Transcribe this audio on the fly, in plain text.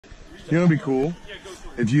You know, it'd be cool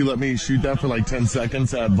if you let me shoot that for like 10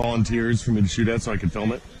 seconds. I have volunteers for me to shoot at so I can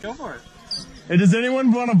film it. Go for it. Hey, does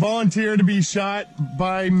anyone want to volunteer to be shot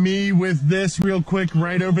by me with this real quick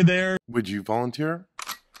right over there? Would you volunteer?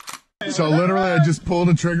 So literally I just pull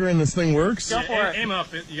the trigger and this thing works? Go for it. Aim up,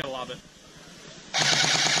 you gotta lob it.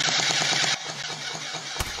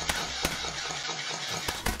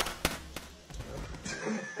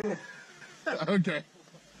 Okay.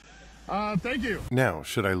 Thank you. Now,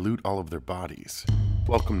 should I loot all of their bodies?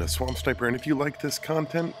 Welcome to Swamp Sniper, and if you like this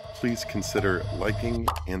content, please consider liking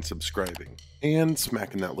and subscribing. And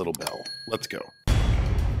smacking that little bell. Let's go.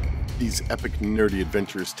 These epic nerdy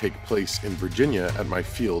adventures take place in Virginia at my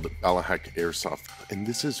field, Ballahack Airsoft, and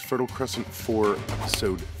this is Fertile Crescent 4,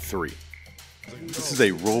 Episode 3. This is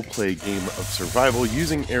a role-play game of survival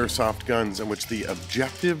using airsoft guns in which the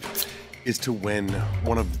objective is to win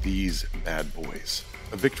one of these bad boys,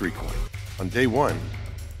 a victory coin. On day one,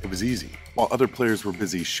 it was easy. While other players were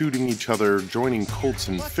busy shooting each other, joining cults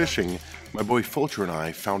and fishing, my boy Fulcher and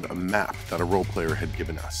I found a map that a role player had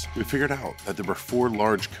given us. We figured out that there were 4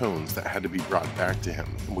 large cones that had to be brought back to him,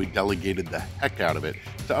 and we delegated the heck out of it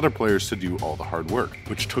to other players to do all the hard work,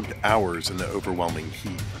 which took hours in the overwhelming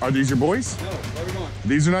heat. Are these your boys? No, where are we going?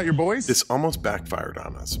 These are not your boys? This almost backfired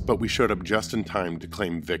on us, but we showed up just in time to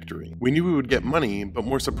claim victory. We knew we would get money, but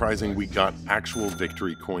more surprising, we got actual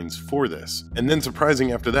victory coins for this. And then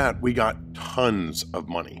surprising after that, we got tons of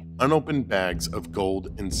money. Unopened bags of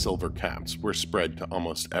gold and silver caps were spread to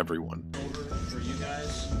almost everyone. For you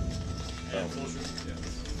guys.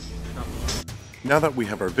 Now that we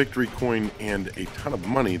have our victory coin and a ton of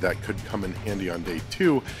money that could come in handy on day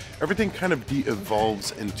 2, everything kind of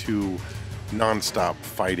de-evolves into non-stop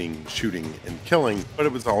fighting, shooting, and killing, but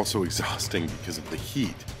it was also exhausting because of the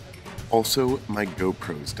heat. Also, my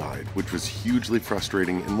GoPros died, which was hugely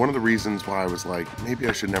frustrating, and one of the reasons why I was like, maybe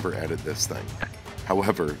I should never edit this thing.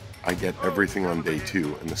 However, I get everything on day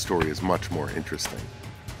 2, and the story is much more interesting.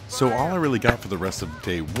 So all I really got for the rest of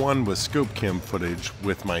day 1 was scope cam footage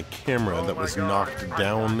with my camera that was knocked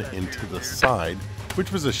down into the side,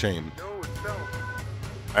 which was a shame.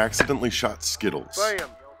 I accidentally shot Skittles.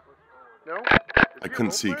 I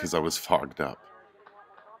couldn't see because I was fogged up.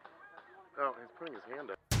 Oh, he's putting his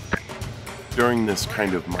hand up. During this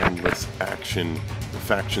kind of mindless action, the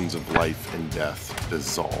factions of life and death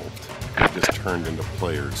dissolved. They just turned into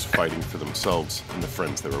players fighting for themselves and the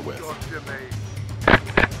friends they were with.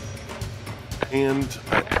 And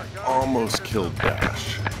I almost killed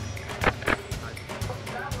Dash.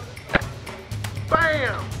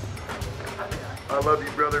 Bam! I love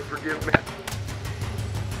you, brother. Forgive me.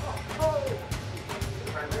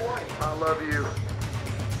 I love you.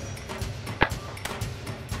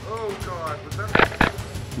 Oh, God. Was that...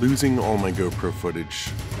 Losing all my GoPro footage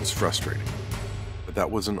was frustrating, but that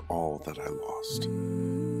wasn't all that I lost.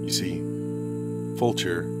 You see,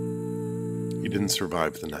 Fulcher, he didn't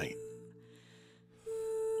survive the night.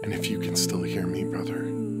 And if you can still hear me, brother,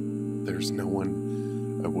 there's no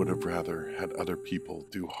one I would have rather had other people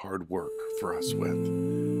do hard work for us with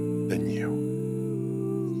than you.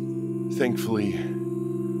 Thankfully,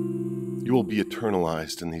 you will be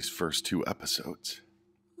eternalized in these first 2 episodes.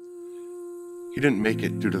 He didn't make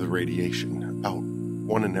it due to the radiation. About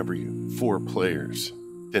 1 in every 4 players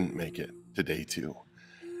didn't make it to day 2.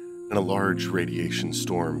 And a large radiation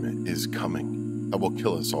storm is coming that will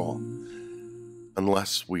kill us all,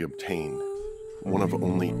 unless we obtain one of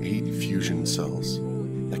only 8 fusion cells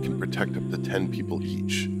that can protect up to 10 people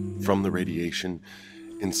each from the radiation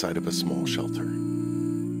inside of a small shelter.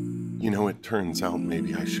 You know, it turns out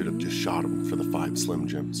maybe I should have just shot him for the 5 Slim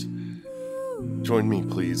Jims. Join me,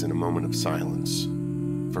 please, in a moment of silence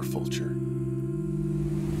for Fulcher.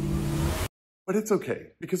 But it's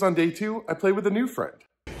okay, because on day 2, I play with a new friend.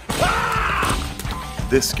 Ah!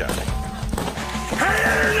 This guy. Hey,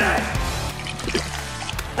 Internet!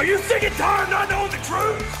 Are you sick and tired of not knowing the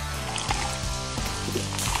truth?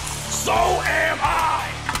 So am I!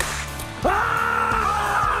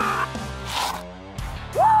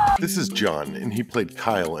 This is John, and he played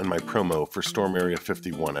Kyle in my promo for Storm Area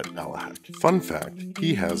 51 at Ballahack. Fun fact,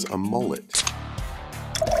 he has a mullet.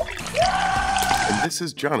 And this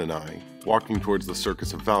is John and I, walking towards the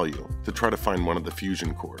Circus of Value to try to find one of the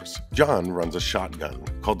fusion cores. John runs a shotgun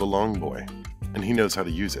called the Long Boy, and he knows how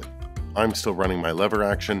to use it. I'm still running my lever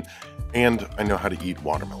action, and I know how to eat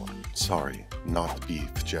watermelon. Sorry, not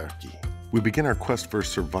beef jerky. We begin our quest for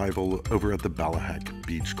survival over at the Ballahack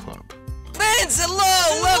Beach Club. Friends,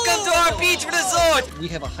 hello! Welcome to our beach resort! We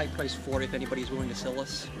have a high price for if anybody's willing to sell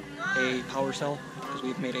us a power cell, because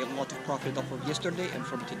we've made a lot of profit off of yesterday and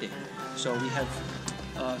from today. So we have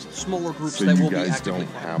smaller groups So that you will be guys actively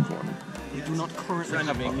don't fighting. have one. We do not currently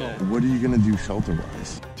have one. No. What are you gonna do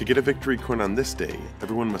shelter-wise? To get a victory coin on this day,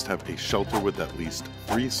 everyone must have a shelter with at least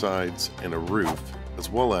 3 sides and a roof, as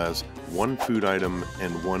well as 1 food item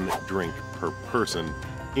and 1 drink per person,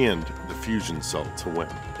 and the fusion cell to win.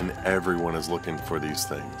 And everyone is looking for these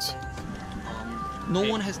things. No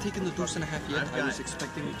one has taken the deuce and a half yet. I was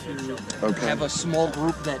expecting to Okay. have a small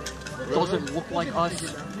group that doesn't look like us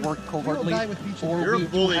work covertly, or we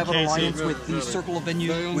do have an alliance with the Circle of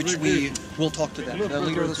Venue, which we will talk to them. The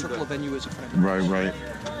leader of the Circle of Venue is a friend. Right.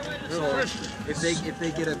 So if they get a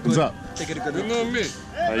good, What's up? they get a good.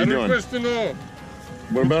 How you doing?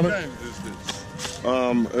 What about it?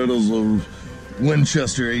 It is a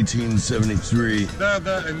Winchester 1873. I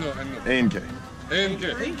know. A&K. AMK.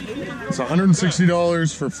 It's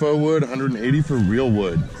 $160 for faux wood, $180 for real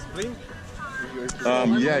wood.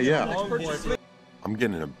 Yeah. I'm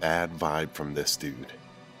getting a bad vibe from this dude,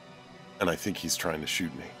 and I think he's trying to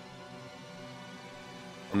shoot me.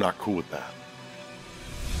 I'm not cool with that.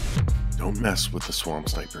 Don't mess with the Swamp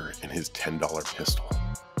Sniper and his $10 pistol,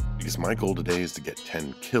 because my goal today is to get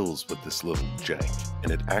 10 kills with this little jank,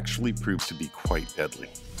 and it actually proves to be quite deadly.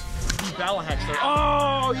 Ballahack.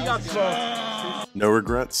 Oh, you got smoked. No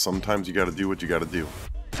regrets, sometimes you gotta do what you gotta do.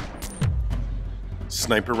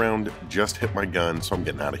 Sniper round just hit my gun, so I'm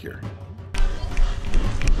getting out of here.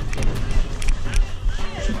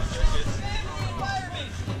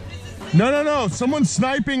 No, someone's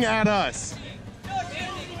sniping at us.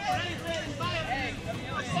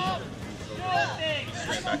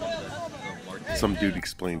 Some dude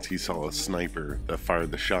explains he saw a sniper that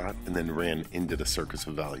fired the shot and then ran into the Circus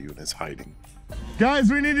of Value and is hiding. Guys,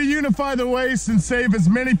 we need to unify the waste and save as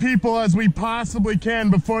many people as we possibly can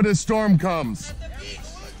before this storm comes.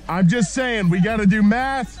 I'm just saying, we gotta do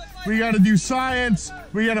math, we gotta do science,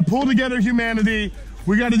 we gotta pull together humanity,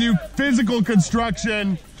 we gotta do physical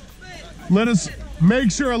construction. Let us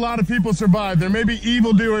make sure a lot of people survive. There may be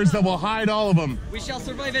evildoers that will hide all of them. We shall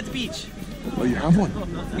survive at beach. Oh, you have one?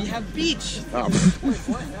 We have beach. Oh.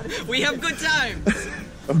 We have good times.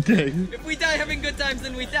 Okay. If we die having good times,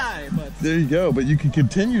 then we die. But There you go, but you can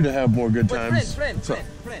continue to have more good times. friend.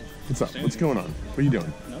 What's up? What's going on? What are you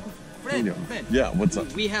doing? What are you doing? Friend. Yeah, what's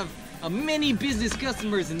up? We have many business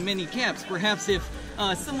customers and many caps. Perhaps if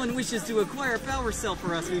someone wishes to acquire power cell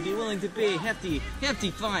for us, we'd be willing to pay a hefty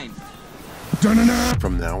fine.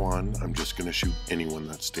 From now on, I'm just gonna shoot anyone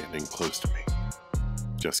that's standing close to me.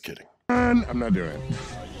 Just kidding. I'm not doing it.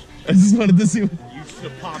 I just wanted to see. You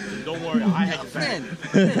should have popped him. Don't worry, I had your back.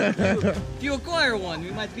 Friend, if you acquire one,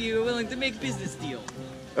 we might be willing to make business deal.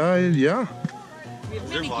 Yeah. We have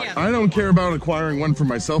many caps. I don't care about acquiring one for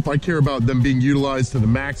myself. I care about them being utilized to the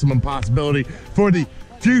maximum possibility for the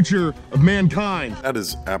future of mankind. That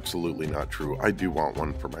is absolutely not true. I do want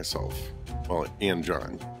one for myself. Well, and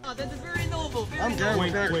John. Oh, that is very noble. Very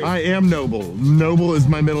noble. Wait. I am noble. Noble is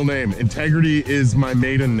my middle name. Integrity is my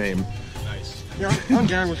maiden name. Nice. Yeah, I'm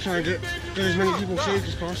down with trying to get as many people saved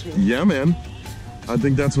as possible. Yeah, man. I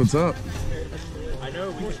think that's what's up. I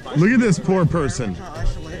know. We just Look at this poor person. I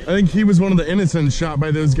think he was one of the innocents shot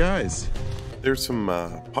by those guys. There's some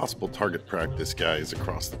possible target practice guys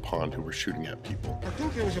across the pond who were shooting at people. I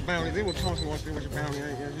think there was a bounty. They were talking once there was a bounty.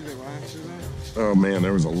 I guess you didn't lie to that. Oh man,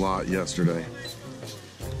 there was a lot yesterday.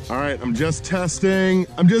 All right, I'm just testing.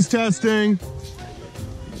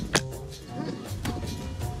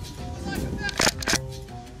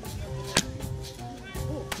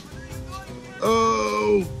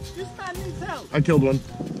 Oh! I killed one.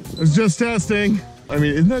 I was just testing. I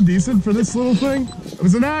mean, isn't that decent for this little thing? It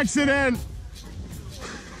was an accident.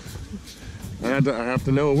 I have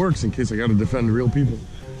to know it works in case I got to defend real people.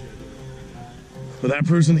 But that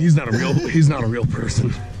person, he's not a real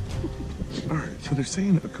person. All right, so they're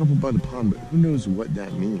saying a couple by the pond, but who knows what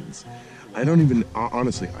that means? I don't even,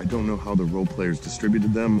 honestly, I don't know how the role players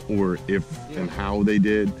distributed them or if and how they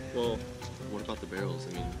did. Well, what about the barrels?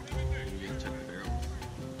 I mean, you can check the barrels.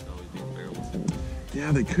 Always be in the barrels.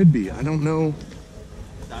 Yeah, they could be. I don't know.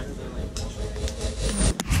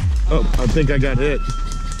 Oh, I think I got hit.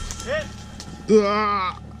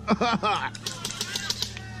 Oh,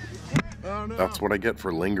 no. That's what I get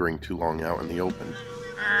for lingering too long out in the open.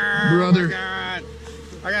 Brother. Oh God.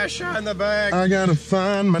 I got shot in the back. I gotta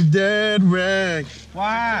find my dead rag.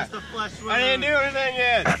 Why? I didn't do anything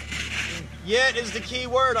yet. Yet is the key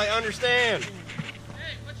word, I understand.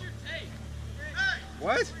 Hey, what's your tape?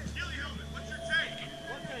 What? What's your tape?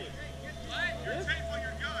 What tape? Your tape on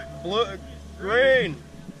your gun. Blue, green.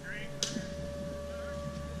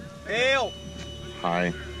 Hail.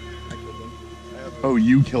 Hi. Oh,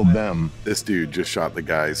 you killed them. This dude just shot the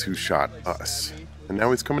guys who shot us. And now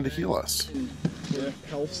he's coming to heal us. Yeah,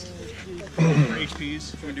 helps. For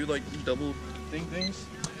HPs. Can we do like double things?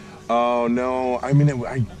 Oh no, I mean,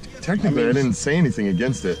 I didn't say anything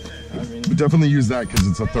against it. But definitely use that because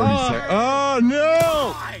it's a 30 second. Oh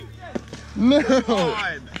no! No!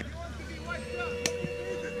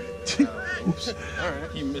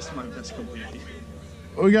 Alright, you missed my best completely.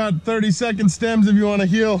 We got 30-second stems if you want to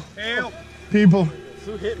heal. Help! People.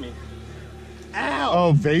 Who hit me? Ow!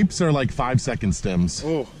 Oh, vapes are like 5-second stems.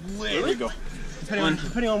 Oh, there we go.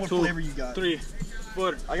 Depending on what flavor you got. 3,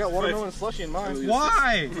 4. I got watermelon and slushy in mine.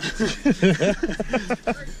 Why?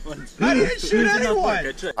 I didn't shoot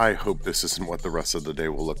anyone! I hope this isn't what the rest of the day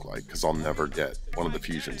will look like, because I'll never get one of the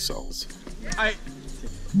fusion cells.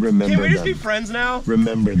 Remember Can we just them. be friends now?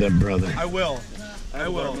 Remember them, brother. I will. I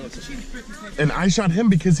will. And I shot him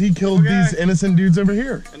because he killed these innocent dudes over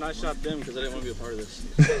here. And I shot them because I didn't want to be a part of this.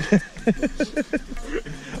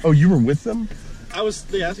 Oh, you were with them? I was,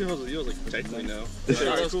 they asked me if I was with you, I was like, technically no.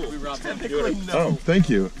 Cool. We robbed them. Oh, thank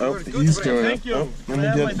you. Oh, he's doing Thank it. you. Oh, let me I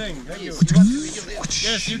have get my thing. Thank you.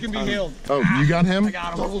 Yes, you can be healed. Oh, you got him? I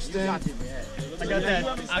got him. Double stand. I got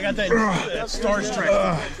that Star Trek.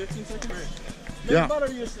 Yeah.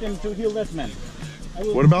 To heal that man.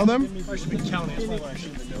 What about them? I should be counting.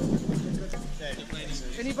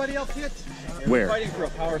 Anybody else hit? Where? Fighting for a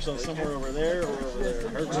power cell somewhere over there or over there.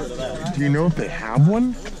 Heard of that. Do you know if they have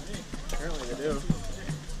one? Apparently they do.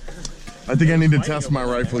 I think I need to test my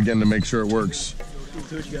rifle again to make sure it works.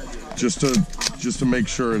 Just to make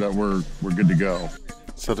sure that we're good to go.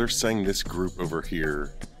 So they're saying this group over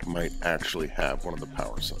here might actually have one of the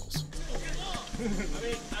power cells.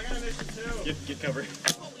 Get cover.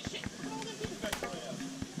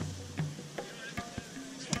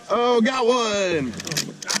 Oh, got one!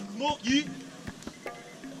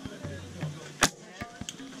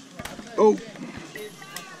 Oh!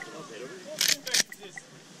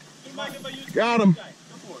 Got him!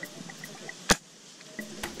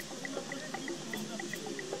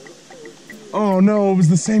 Oh no, it was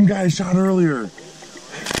the same guy I shot earlier.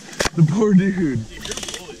 The poor dude.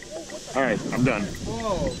 Alright, I'm done.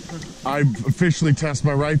 I've officially tested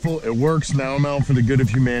my rifle. It works. Now I'm out for the good of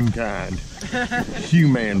humankind.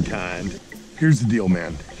 Humankind. Here's the deal,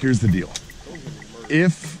 man. Here's the deal.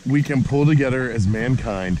 If we can pull together as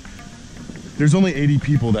mankind, there's only 80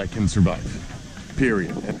 people that can survive.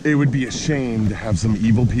 Period. It would be a shame to have some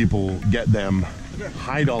evil people get them,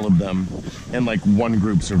 hide all of them, and like one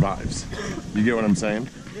group survives. You get what I'm saying?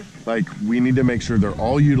 Like, we need to make sure they're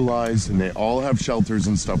all utilized and they all have shelters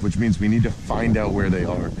and stuff, which means we need to find out where they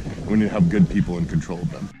are. We need to have good people in control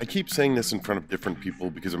of them. I keep saying this in front of different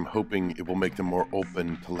people because I'm hoping it will make them more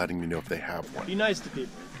open to letting me know if they have one. Be nice to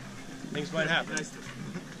people. Things might happen.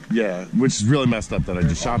 Yeah, which is really messed up that I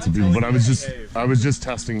just shot some people, but I was just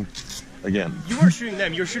testing again. You weren't shooting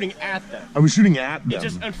them, you were shooting at them. I was shooting at them. It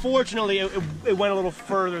just, unfortunately, it went a little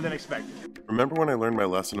further than expected. Remember when I learned my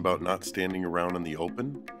lesson about not standing around in the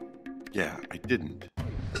open? Yeah, I didn't.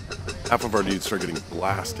 Half of our dudes start getting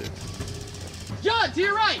blasted. John, to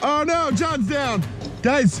your right! Oh no, John's down!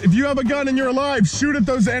 Guys, if you have a gun and you're alive, shoot at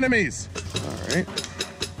those enemies. Alright.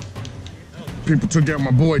 People took out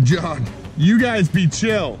my boy, John. You guys be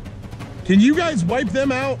chill. Can you guys wipe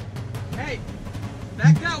them out? Hey,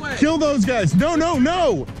 back that way! Kill those guys. No, no,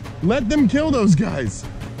 no! Let them kill those guys.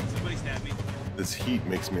 Somebody stabbed me. This heat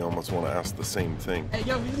makes me almost want to ask the same thing. Hey,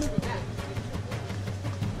 yo, you move back.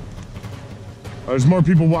 Oh, there's more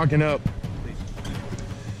people walking up.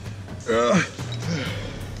 Oh,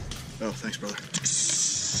 thanks, brother.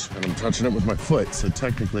 And I'm touching it with my foot, so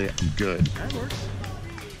technically I'm good. That works.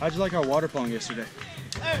 How'd you like our water pong yesterday?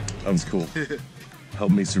 That was cool.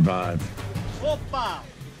 Helped me survive. Opa!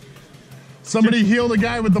 Somebody heal the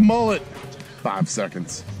guy with the mullet. 5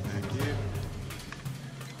 seconds. Thank you.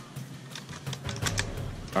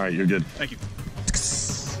 All right, you're good. Thank you.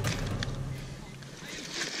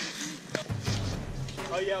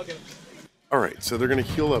 Oh yeah, I'll get him. Alright, so they're going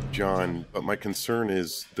to heal up John, but my concern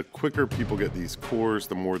is the quicker people get these cores,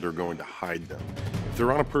 the more they're going to hide them. If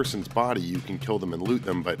they're on a person's body, you can kill them and loot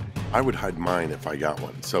them, but I would hide mine if I got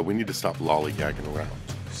one. So we need to stop lollygagging around.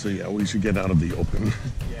 So yeah, we should get out of the open.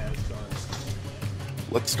 Yeah, it's done.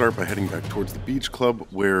 Let's start by heading back towards the beach club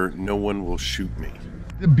where no one will shoot me.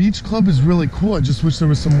 The beach club is really cool. I just wish there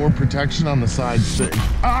was some more protection on the sides thing.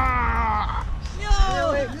 Ah!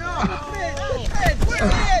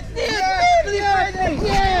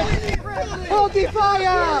 Holding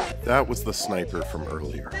fire! That was the sniper from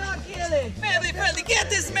earlier. Family friendly, get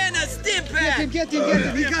this man a stim pack! Get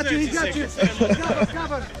him. He got you.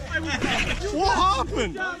 Cover. What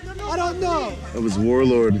happened? I don't know. It was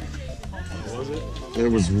Warlord. Was it?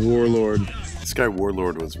 It was Warlord. This guy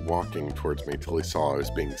Warlord was walking towards me till he saw I was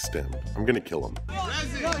being stemmed. I'm gonna kill him.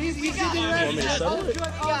 No, he's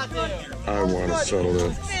I want to settle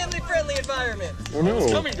it. Family-friendly environment. Oh no.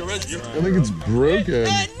 Coming to rescue. I think it's broken.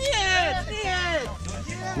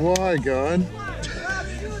 Why, God?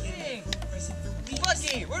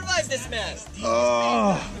 Lucky, revive this man.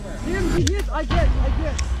 I get.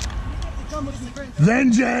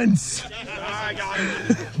 Vengeance! I got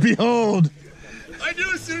it. Behold! I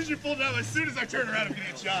knew as soon as you pulled it out, as soon as I turned around, I'm gonna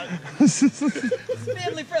get shot.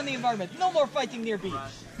 Family-friendly environment. No more fighting near beach.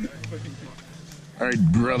 Alright,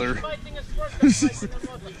 brother.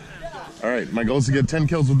 Alright, my goal is to get 10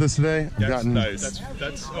 kills with this today. I've gotten... That's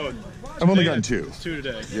I've only gotten 2. 2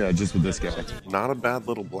 today. Yeah, just with this guy. Not a bad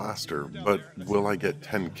little blaster, but will I get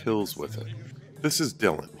 10 kills with it? This is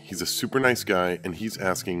Dylan. He's a super nice guy, and he's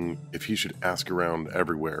asking if he should ask around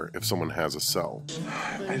everywhere if someone has a cell.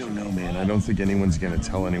 I don't know, man. I don't think anyone's gonna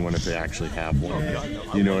tell anyone if they actually have one.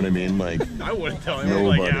 You know what I mean? Like, I wouldn't tell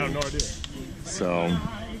anyone. Nobody. Like, yeah, I have no idea. So,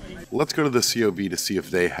 let's go to the COV to see if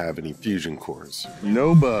they have any fusion cores.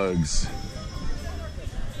 no bugs.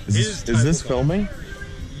 Is this filming?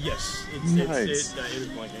 Yes. Nice. It is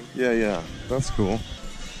blinking. Yeah. That's cool.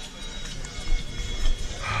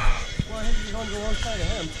 Well, I think you're going to the wrong side of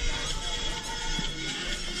him.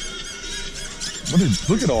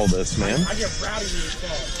 Look at all this, man. I get rowdy with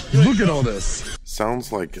this. Look at all this.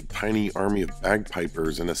 Sounds like a tiny army of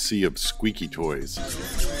bagpipers in a sea of squeaky toys.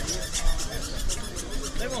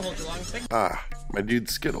 They won't hold you long. Ah, my dude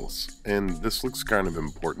Skittles. And this looks kind of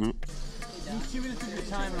important. 2 minutes of your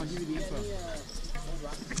time, and I'll give you the info.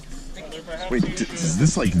 Wait, is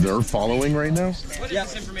this like they're following right now? Yeah,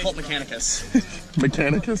 Colt Mechanicus.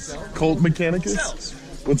 Mechanicus? Colt Mechanicus?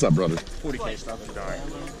 What's up, brother? 40k stuff.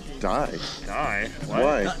 Die? Die?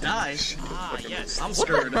 Why? Die? Ah, yes. I'm What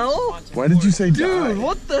scared. the hell? Why did you say die? Dude,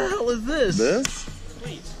 what the hell is this? This?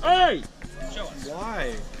 Hey! Show us.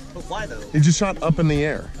 Why? But why though? He just shot up in the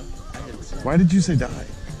air. Why did you say die?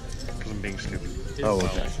 Because I'm being stupid. Oh,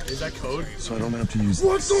 okay. Is that code? So I don't have to use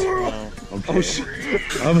What's this. the world? Okay. Oh, shit.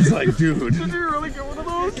 I was like, dude. Did you really get one of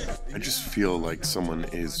those? I just feel like someone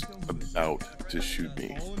is about to shoot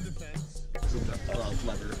me.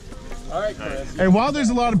 Alright, Chris. Hey, while there's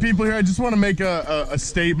a lot of people here, I just want to make a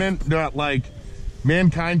statement that, like,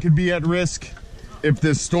 mankind could be at risk if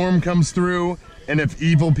this storm comes through and if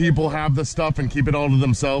evil people have the stuff and keep it all to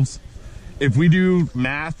themselves. If we do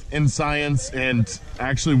math and science and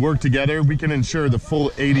actually work together, we can ensure the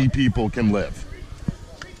full 80 people can live.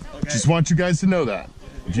 Okay. Just want you guys to know that.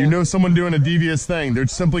 If you know someone doing a devious thing, they're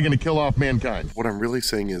simply going to kill off mankind. What I'm really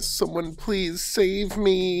saying is, someone please save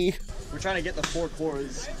me. We're trying to get the 4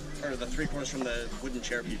 cores, or the 3 cores from the wooden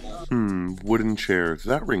chair people. Wooden chairs.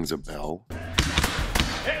 That rings a bell.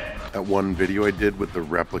 That one video I did with the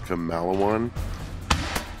replica Malawan,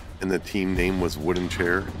 and the team name was Wooden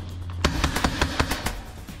Chair.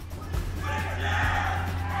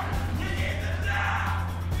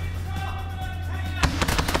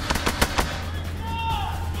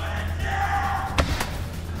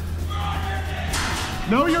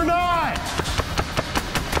 No, you're not!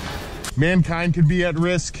 Mankind could be at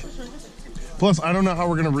risk. Plus, I don't know how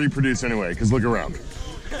we're gonna reproduce anyway, because look around.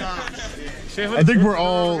 I think we're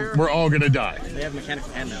all gonna die. They have a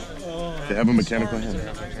mechanical hand now. They have a mechanical hand.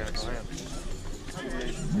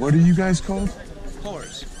 What are you guys called?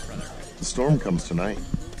 Cores, brother. The storm comes tonight.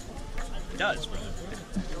 It does, brother.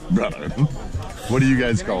 Brother. What are you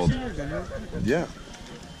guys called? Yeah.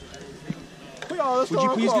 Would you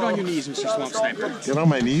please get on your knees, Mr. Swamp Sniper? Get on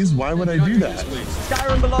my knees? Why would I do that?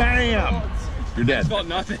 Bam! You're dead. Felt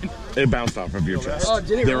nothing. It bounced off of your chest.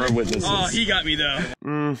 There are witnesses. Oh, he got me though.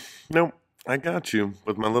 Nope. I got you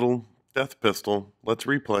with my little death pistol. Let's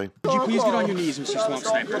replay. Would you please get on your knees, Mr. Swamp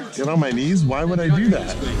Sniper? Get on my knees? Why would I do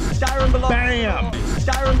that? Bam!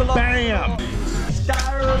 Bam!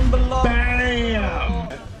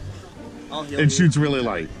 Bam! It shoots really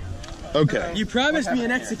light. Okay. You promised me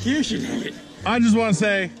an execution. I just want to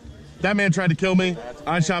say, that man tried to kill me.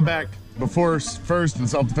 I shot back before first in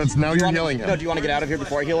self-defense. Now you're healing him. No, do you want to get out of here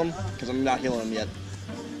before I heal him? Because I'm not healing him yet.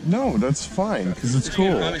 No, that's fine, because it's cool.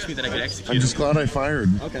 You promised me that I could execute. I'm just glad I fired.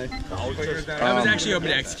 Okay. I was actually hoping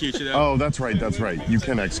to execute you though. Oh, that's right, that's right. You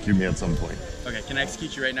can execute me at some point. Okay, can I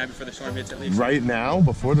execute you right now before the storm hits at least? Right now,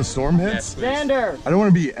 before the storm hits? Yes, Xander! I don't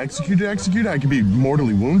want to be executed. I could be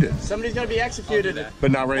mortally wounded. Somebody's gonna be executed. But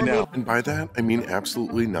not right now. And by that, I mean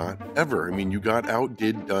absolutely not ever. I mean, you got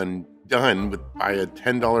outdid, done, done by a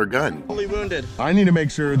 $10 gun. Only wounded. I need to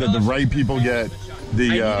make sure that the right people get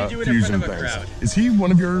the fusion things. Is he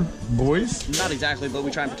one of your boys? Not exactly, but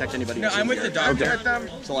we try and protect anybody. No, I'm with the doctor. Okay.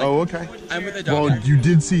 So, like, Oh, okay. I'm with the doctor. Well, you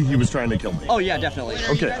did see he was trying to kill me. Oh yeah, definitely.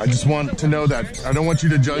 Okay, I just want to know that. I don't want you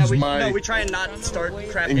to judge my we try and not start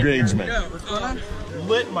crap engagement. No, what's going on?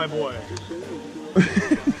 Lit, my boy.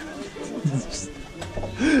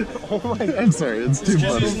 Oh my God. I'm sorry, it's too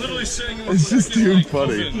funny. He's literally sitting in the It's just fucking, too like,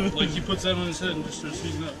 funny. oven. Like he puts that on his head and just starts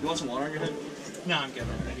heating up. You want some water on your head? No, I'm good.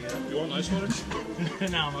 Thank You want ice water? you.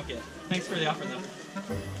 No, I'm okay. Thanks for the offer, though.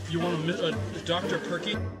 You want a Dr.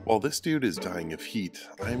 Perky? While this dude is dying of heat,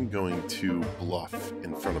 I'm going to bluff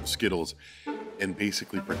in front of Skittles and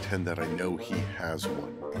basically pretend that I know he has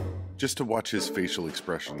one, just to watch his facial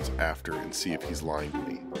expressions after and see if he's lying to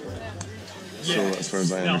me. So as far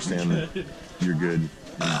as I understand it, you're good.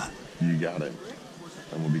 You got it.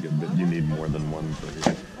 And we'll be good. But you need more than one for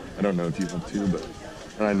you. I don't know if you have two, but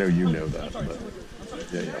and I know you know that. But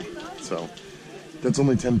yeah. So that's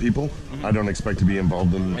only 10 people. I don't expect to be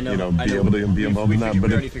involved in be able to be involved in that. But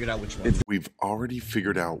we already figured out which ones. We've already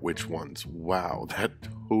figured out which ones. Wow, that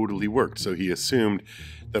totally worked. So he assumed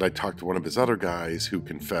that I talked to one of his other guys who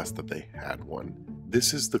confessed that they had one.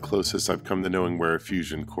 This is the closest I've come to knowing where a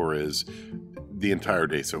fusion core is the entire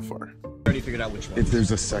day so far. Already figured out which one. if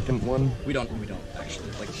there's a second one, We don't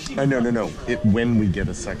actually. Like, no. When we get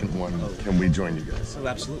a second one, can we join you guys? oh,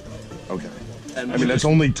 absolutely. Okay. And I mean, that's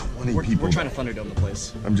only 20 people. We're trying to Thunderdome the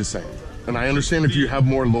place. I'm just saying. And I understand if you have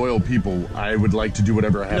more loyal people, I would like to do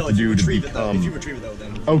whatever I have to do to become. If you retrieve it though,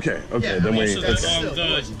 then. Okay, then we. Also,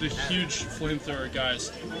 the huge flamethrower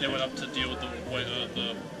guys, they went up to deal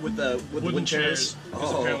with the wooden chairs.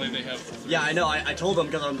 Because apparently they have 3. Yeah, I know. I told them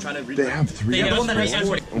because I'm trying to read. They have 3. They have one that has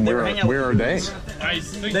 40. Where are they? I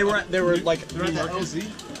think They were like. they're at the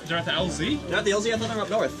LZ. They're at the LZ? They're at the LZ. I thought they were up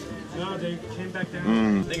north. No, they came back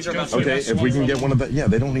down. Things are about to Okay, if we can get one of the,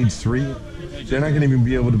 they don't need 3. They're not going to even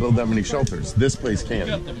be able to build that many shelters. This place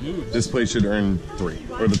can. This place should earn 3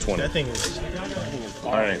 or the 20. That thing is.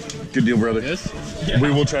 All right, good deal, brother.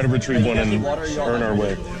 We will try to retrieve one and earn our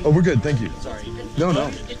way. Oh, we're good. Thank you. Sorry. No.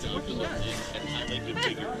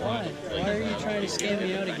 Why are you trying to scam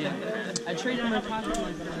me out again? I traded my pocket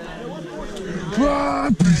money for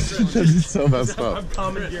that. That is so messed up. I'm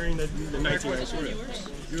commandeering the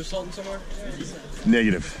 1990s. You assaulting somewhere?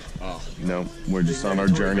 Negative. Oh. No, we're just on our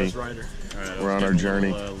journey. We're on our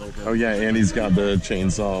journey. Oh yeah, and he's got the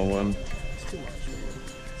chainsaw one.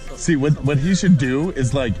 See, what he should do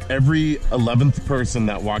is like every 11th person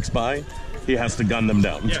that walks by, he has to gun them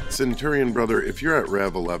down. Yeah. Centurion brother, if you're at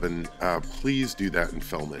Rev 11, please do that and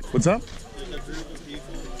film it. What's up? There's a group of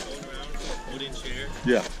people going around wooden chair.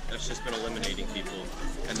 Yeah. That's just been eliminating people,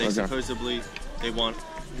 and they supposedly they want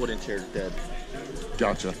wooden chair dead.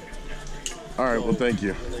 Gotcha. All right. Well, thank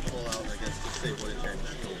you. When they pull out, I guess to say wooden chair.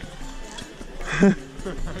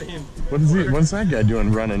 What's that guy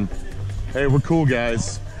doing running? Hey, we're cool,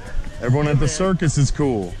 guys. Everyone at the circus is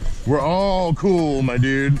cool. We're all cool, my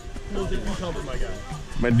dude.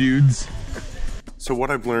 My dudes. So what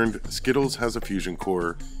I've learned, Skittles has a fusion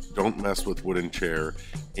core, don't mess with wooden chair,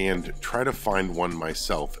 and try to find one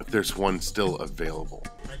myself if there's one still available.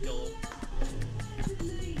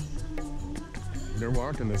 They're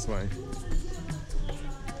walking this way.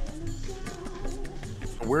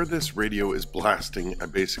 Where this radio is blasting, I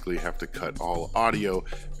basically have to cut all audio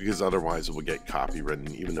because otherwise it will get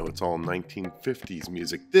copywritten, even though it's all 1950s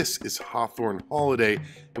music. This is Hawthorne Holiday,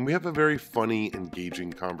 and we have a very funny,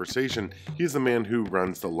 engaging conversation. He's the man who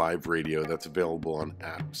runs the live radio that's available on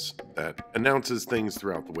apps that announces things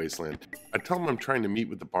throughout the wasteland. I tell him I'm trying to meet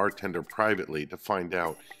with the bartender privately to find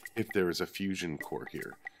out if there is a fusion core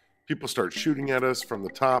here. People start shooting at us from the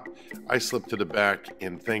top. I slip to the back,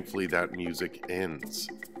 and thankfully that music ends.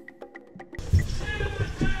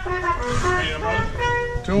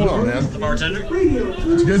 Doing well, man. Bartender? Do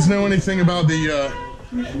you guys know anything about the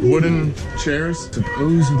wooden chairs?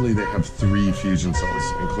 Supposedly they have 3 fusion cells,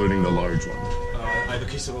 including the large one.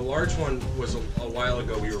 Okay, so the large one was a while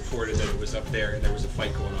ago. We reported that it was up there and there was a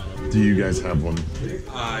fight going on. Do you guys have one?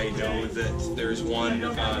 I know that there's one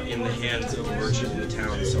in the hands of a merchant in the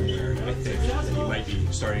town somewhere. I think that he might be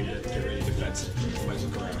starting to get ready to fence it. You might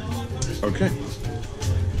look around.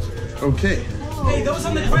 Okay. Hey, those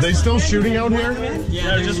on the Are they still shooting out here?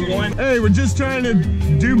 Yeah, there's just one. Hey, we're just trying to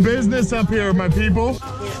do business up here, my people.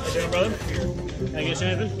 Hey, brother. Can I get you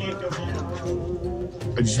anything?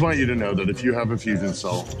 I just want you to know that if you have a fusion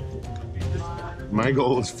cell, my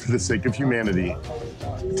goal is, for the sake of humanity,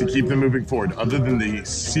 to keep them moving forward. Other than the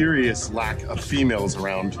serious lack of females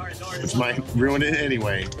around, which might ruin it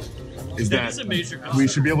anyway, is that we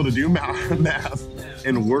should be able to do math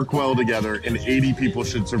and work well together, and 80 people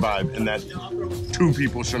should survive, and that 2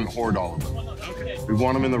 people shouldn't hoard all of them. Okay. We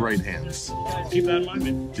want them in the right hands. Keep that in mind,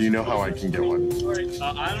 man. Do you know how I can get one?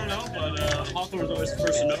 I don't know, but Hawthorne's always the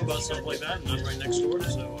first to know about stuff like that, and I'm right next door,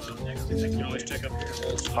 so you can always check up here.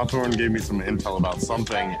 Hawthorne gave me some intel about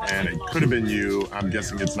something, and it could have been you. I'm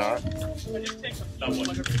guessing it's not. About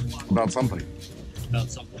what? About something. About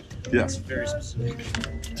something. Yes. Very specific.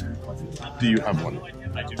 Do you have one?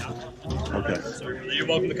 I do not. Okay. So you're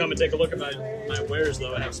welcome to come and take a look at my wares,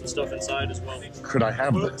 though. I have some stuff inside as well. Could I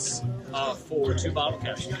have this? For 2 bottle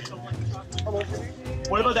caps.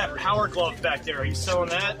 What about that power glove back there? Are you selling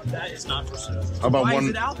that? That is not for sale. How about Why is one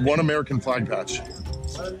it out there? one American flag patch?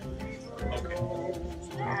 Okay.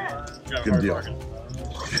 Good deal.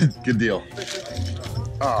 Good deal.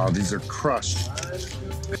 Ah, these are crushed.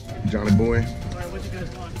 Johnny boy,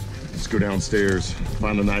 let's go downstairs,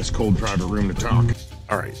 find a nice cold private room to talk.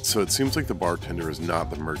 All right, so it seems like the bartender is not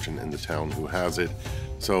the merchant in the town who has it,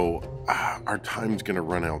 so our time's gonna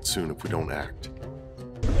run out soon if we don't act.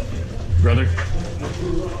 Brother,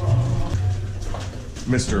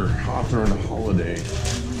 Mr. Hawthorne Holiday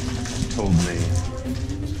told me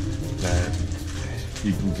that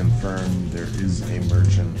he can confirm there is a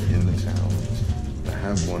merchant in the town that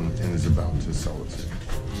has one and is about to sell it to you.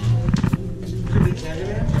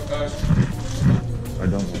 I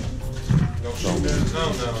don't know. No shooting in the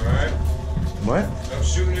town now, alright? What? No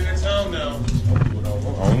shooting in the town now.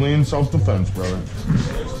 Only in self-defense, brother.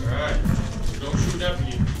 Alright. Don't shoot that for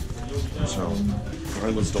you. So, all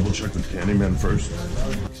right, let's double check with Candyman first.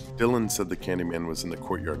 Dylan said the Candyman was in the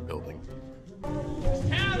courtyard building.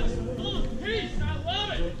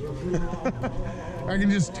 I can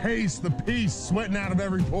just taste the peace sweating out of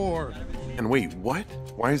every pore. And wait, what?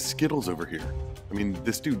 Why is Skittles over here? I mean,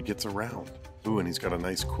 this dude gets around. Ooh, and he's got a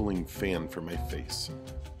nice cooling fan for my face.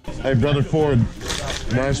 Hey, Brother Ford,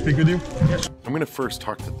 may I speak with you? I'm gonna first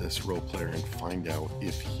talk to this role player and find out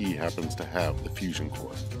if he happens to have the fusion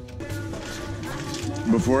core.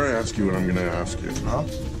 Before I ask you what I'm gonna ask you, I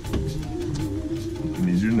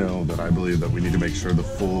need you to know that I believe that we need to make sure the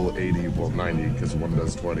full 80, well 90, because one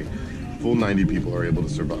does 20, full 90 people are able to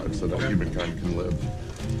survive so that humankind can live.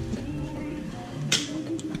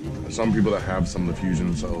 Some people that have some of the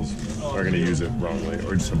fusion cells are going to use it wrongly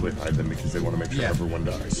or just simply hide them because they want to make sure everyone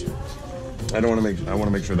dies. I want to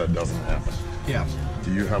make sure that doesn't happen. Yeah.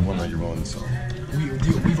 Do you have one that you're willing to sell?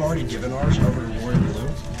 We've already given ours over to Royal Blue.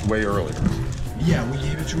 Way earlier. Yeah, we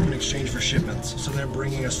gave it to them in exchange for shipments, so they're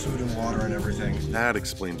bringing us food and water and everything. That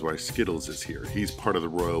explains why Skittles is here. He's part of the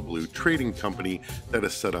Royal Blue trading company that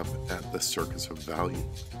is set up at the Circus of Value.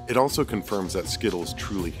 It also confirms that Skittles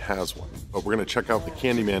truly has one, but we're going to check out the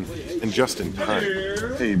Candyman in just in time.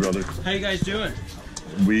 Hey, brother. How you guys doing?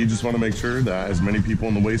 We just want to make sure that as many people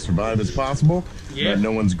in the way survive as possible, Yeah. that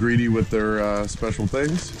no one's greedy with their special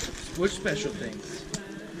things. Which special things?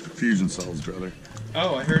 Fusion cells, brother.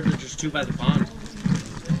 Oh, I heard there's just 2 by the pond.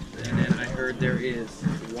 And then I heard there is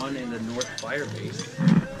 1 in the North Fire Base.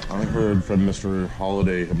 I heard from Mr.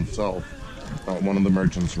 Holiday himself that one of the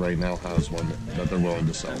merchants right now has one that they're willing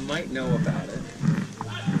to sell. I might know about it.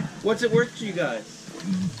 What's it worth to you guys?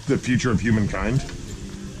 The future of humankind?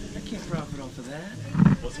 I can't profit off of that.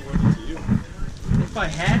 What's it worth to you? If I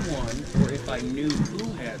had one, or if I knew who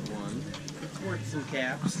had one, it's worth some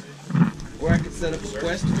caps. Or I could set up a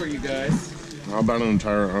quest for you guys. How about an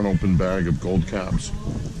entire unopened bag of gold caps?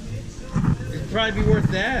 It'd probably be worth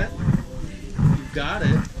that. You've got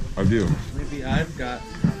it. I do. Maybe I've got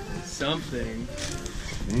something.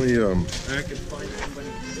 Let me I could find somebody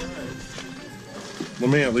who does. let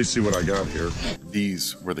me at least see what I got here.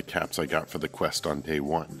 These were the caps I got for the quest on day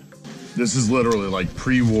 1. This is literally like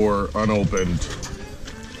pre-war, unopened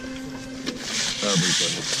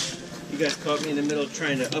everything. You guys caught me in the middle of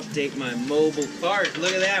trying to update my mobile cart.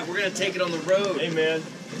 Look at that. We're going to take it on the road. Hey, man.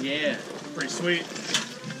 Yeah. Pretty sweet.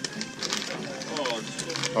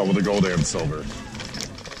 Oh, with the gold and silver.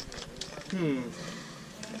 Well,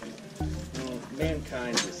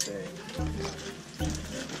 mankind to say.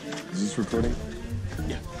 Is this recording?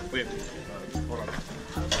 Yeah. Wait. Hold on.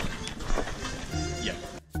 Yeah.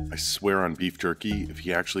 I swear on beef jerky, if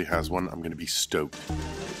he actually has one, I'm going to be stoked.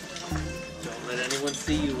 Don't let anyone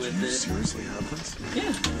see you with You it. seriously have this?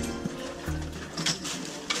 Yeah.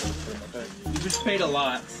 You just paid a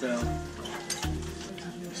lot, so.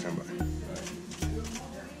 Stand by.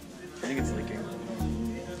 I think it's leaking.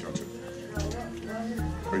 Gotcha.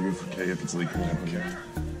 Are you okay if it's leaking up in here?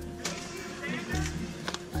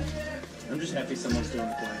 I'm just happy someone's doing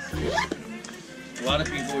the class. A lot of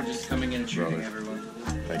people are just coming in and shooting everyone.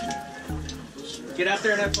 Thank you. Get out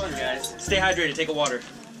there and have fun, guys. Stay hydrated. Take a water.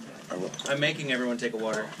 I'm making everyone take a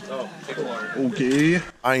water. Oh, take a water. Okay.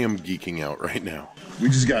 I am geeking out right now. We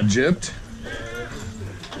just got gypped.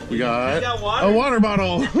 We got water? a water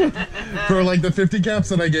bottle for like the 50 caps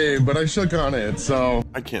that I gave, but I shook on it, so.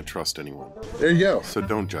 I can't trust anyone. There you go. So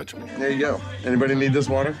don't judge me. There you go. Anybody need this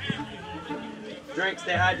water? Drink,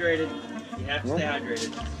 stay hydrated. You have to stay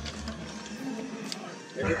hydrated.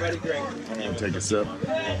 Everybody drink. I'm gonna take a sip.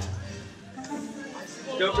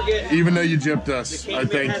 Don't forget. Even though you gypped us, I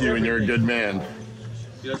thank you and you're a good man.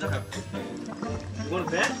 You want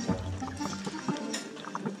to bet?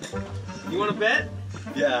 You want to bet?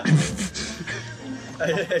 Yeah.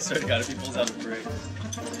 I swear to God, if he pulls out the break.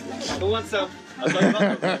 Who wants some?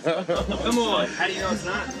 Come on. How do you know it's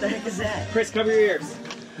not? What the heck is that? Chris, cover your ears.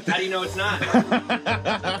 How do you know it's not?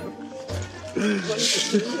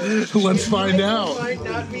 Let's find out. It might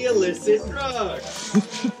not be illicit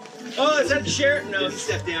drugs. Oh, is that the sheriff? No, he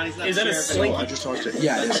stepped down. He's not the sheriff. So I just talked to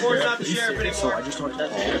Yeah, it's not the sheriff anymore. So I just talked to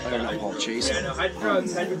Paul. I don't know Paul Chase. Yeah, no, hide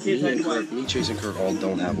drugs, hide your kids, hide your wife. Me, Chase, and Kirk all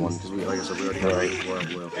don't have one because we, like I said, we already have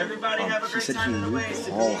one. Everybody have a great time in the waste. He said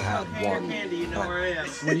he knew Paul had one. Candy, you know where I am.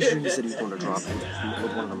 Pretty sure he said he was going to drop it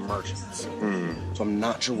with one of the merchants. So I'm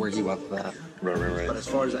not sure where he went with that. Right. But as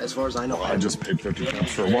far as I know, Well, I just paid 50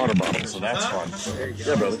 caps for a water bottle, so that's fun.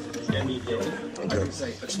 Yeah, brother. Okay. Say,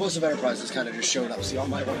 Explosive Enterprises kind of just showed up, so y'all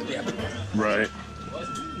might want to damn it. Right.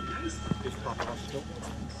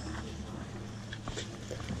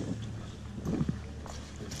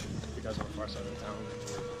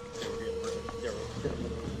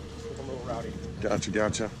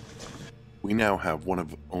 Gotcha. We now have one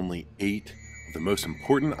of only 8 of the most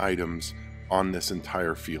important items on this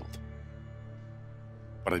entire field.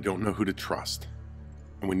 But I don't know who to trust,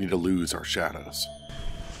 and we need to lose our shadows.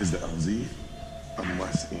 Is the LZ?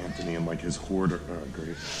 Unless Anthony and like his hoarder,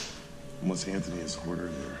 great. Unless Anthony is hoarder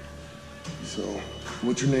there. So,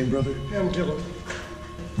 what's your name, brother? Yeah, I'm Dylan.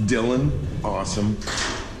 Dylan, awesome.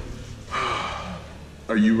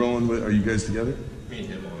 Are you rolling with, are you guys together? Me and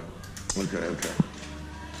him are. Okay.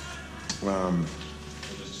 We're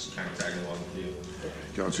just kind of tagging along with you.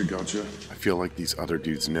 Gotcha. I feel like these other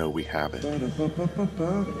dudes know we have it.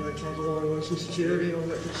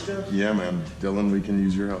 Yeah, man. Dylan, we can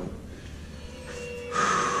use your help.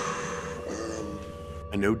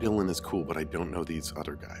 I know Dylan is cool, but I don't know these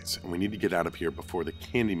other guys. And we need to get out of here before the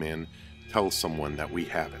Candyman tells someone that we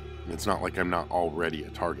have it. And it's not like I'm not already a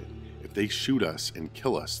target. If they shoot us and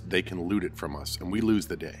kill us, they can loot it from us, and we lose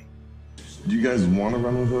the day. Do you guys want to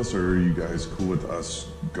run with us, or are you guys cool with us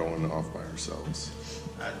going off by ourselves?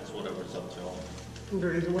 That's whatever's up to y'all.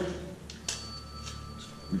 Either way.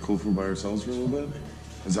 We cool for by ourselves for a little bit?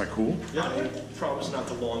 Is that cool? Yeah, I promise not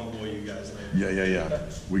to long boy you guys later. Yeah.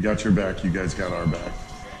 We got your back, you guys got our back.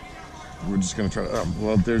 We're just gonna try to,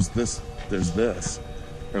 well, there's this. All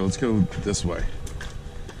right, let's go this way.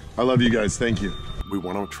 I love you guys, thank you. We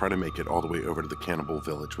want to try to make it all the way over to the cannibal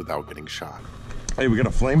village without getting shot. Hey, we got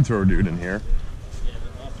a flamethrower dude in here.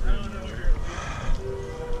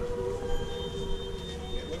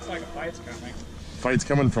 It looks like a fight's coming. Fight's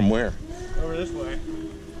coming from where? Over this way.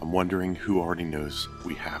 I'm wondering who already knows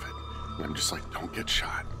we have it. And I'm just like, don't get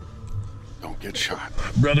shot. Don't get shot.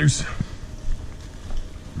 Brother.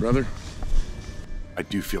 I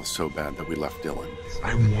do feel so bad that we left Dylan.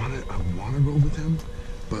 I wanna roll with him,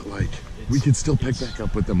 but like, we could still pick back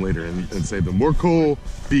up with them later and say them, we're cool,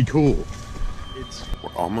 be cool.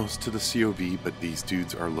 We're almost to the COV, but these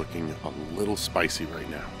dudes are looking a little spicy right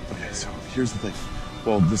now. Okay, so here's the thing.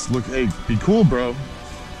 Well, hey, be cool, bro.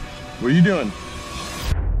 What are you doing?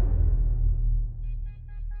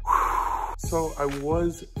 So I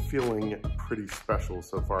was feeling pretty special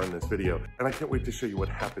so far in this video, and I can't wait to show you what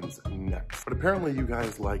happens next. But apparently you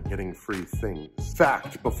guys like getting free things.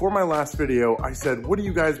 Fact, before my last video, I said, what do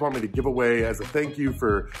you guys want me to give away as a thank you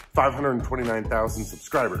for 529,000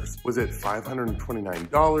 subscribers? Was it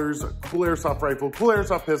 $529, a cool airsoft rifle, cool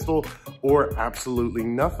airsoft pistol, or absolutely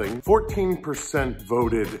nothing? 14%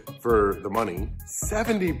 voted for the money,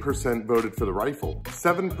 70% voted for the rifle,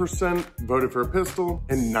 7% voted for a pistol,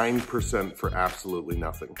 and 9% for absolutely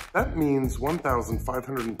nothing. That means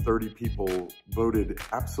 1,530 people voted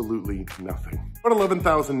absolutely nothing. But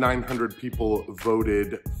 11,900 people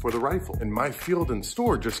voted for the rifle. And my field and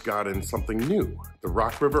store just got in something new, the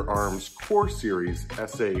Rock River Arms Core Series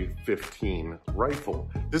SA-15 rifle.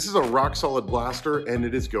 This is a rock solid blaster, and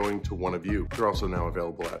it is going to one of you. They're also now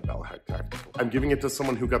available at Ballahack Tactical. I'm giving it to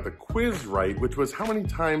someone who got the quiz right, which was how many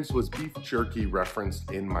times was beef jerky referenced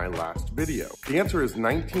in my last video? The answer is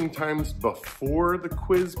 19 times before the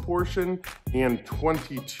quiz portion and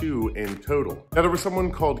 22 in total. Now, there was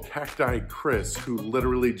someone called Cacti Chris who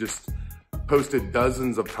literally just posted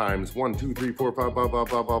dozens of times, 1, 2, 3, 4, 5, blah, blah,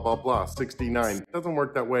 blah, blah, blah, blah, 69. Doesn't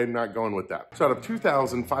work that way, not going with that. So out of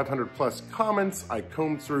 2,500 plus comments, I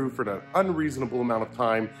combed through for an unreasonable amount of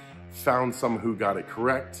time, found some who got it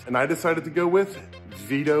correct, and I decided to go with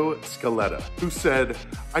Vito Scaletta, who said,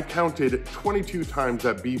 I counted 22 times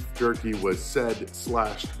that beef jerky was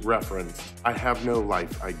said/referenced. I have no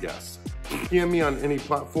life, I guess. PM me on any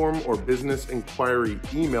platform or business inquiry,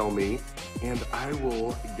 email me, and I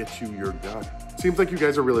will get you your gun. Seems like you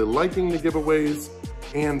guys are really liking the giveaways,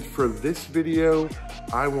 and for this video,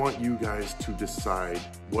 I want you guys to decide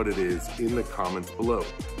what it is in the comments below.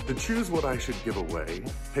 To choose what I should give away,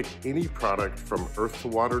 pick any product from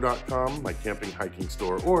earthtowater.com, my camping hiking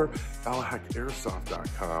store, or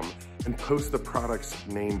BallahackAirsoft.com, and post the product's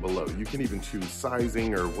name below. You can even choose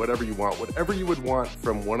sizing or whatever you want, whatever you would want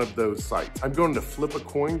from one of those sites. I'm going to flip a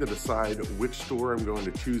coin to decide which store I'm going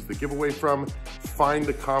to choose the giveaway from, find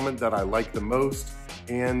the comment that I like the most,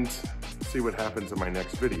 and see what happens in my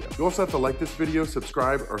next video. You also have to like this video,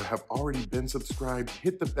 subscribe, or have already been subscribed,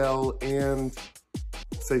 hit the bell, and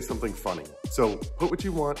say something funny. So put what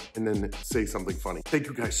you want and then say something funny. Thank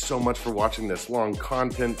you guys so much for watching this long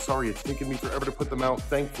content. Sorry it's taken me forever to put them out.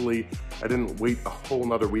 Thankfully, I didn't wait a whole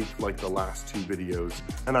nother week like the last 2 videos,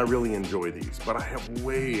 and I really enjoy these, but I have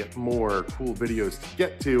way more cool videos to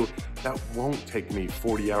get to that won't take me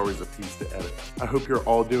 40 hours a piece to edit. I hope you're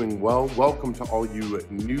all doing well. Welcome to all you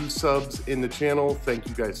new subs in the channel. Thank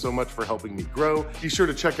you guys so much for helping me grow. Be sure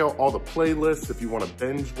to check out all the playlists if you want to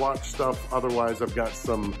binge watch stuff. Otherwise, I've got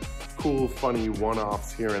some cool, funny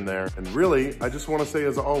one-offs here and there. And really, I just want to say,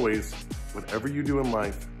 as always, whatever you do in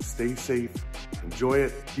life, stay safe, enjoy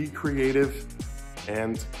it, be creative,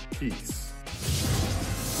 and peace.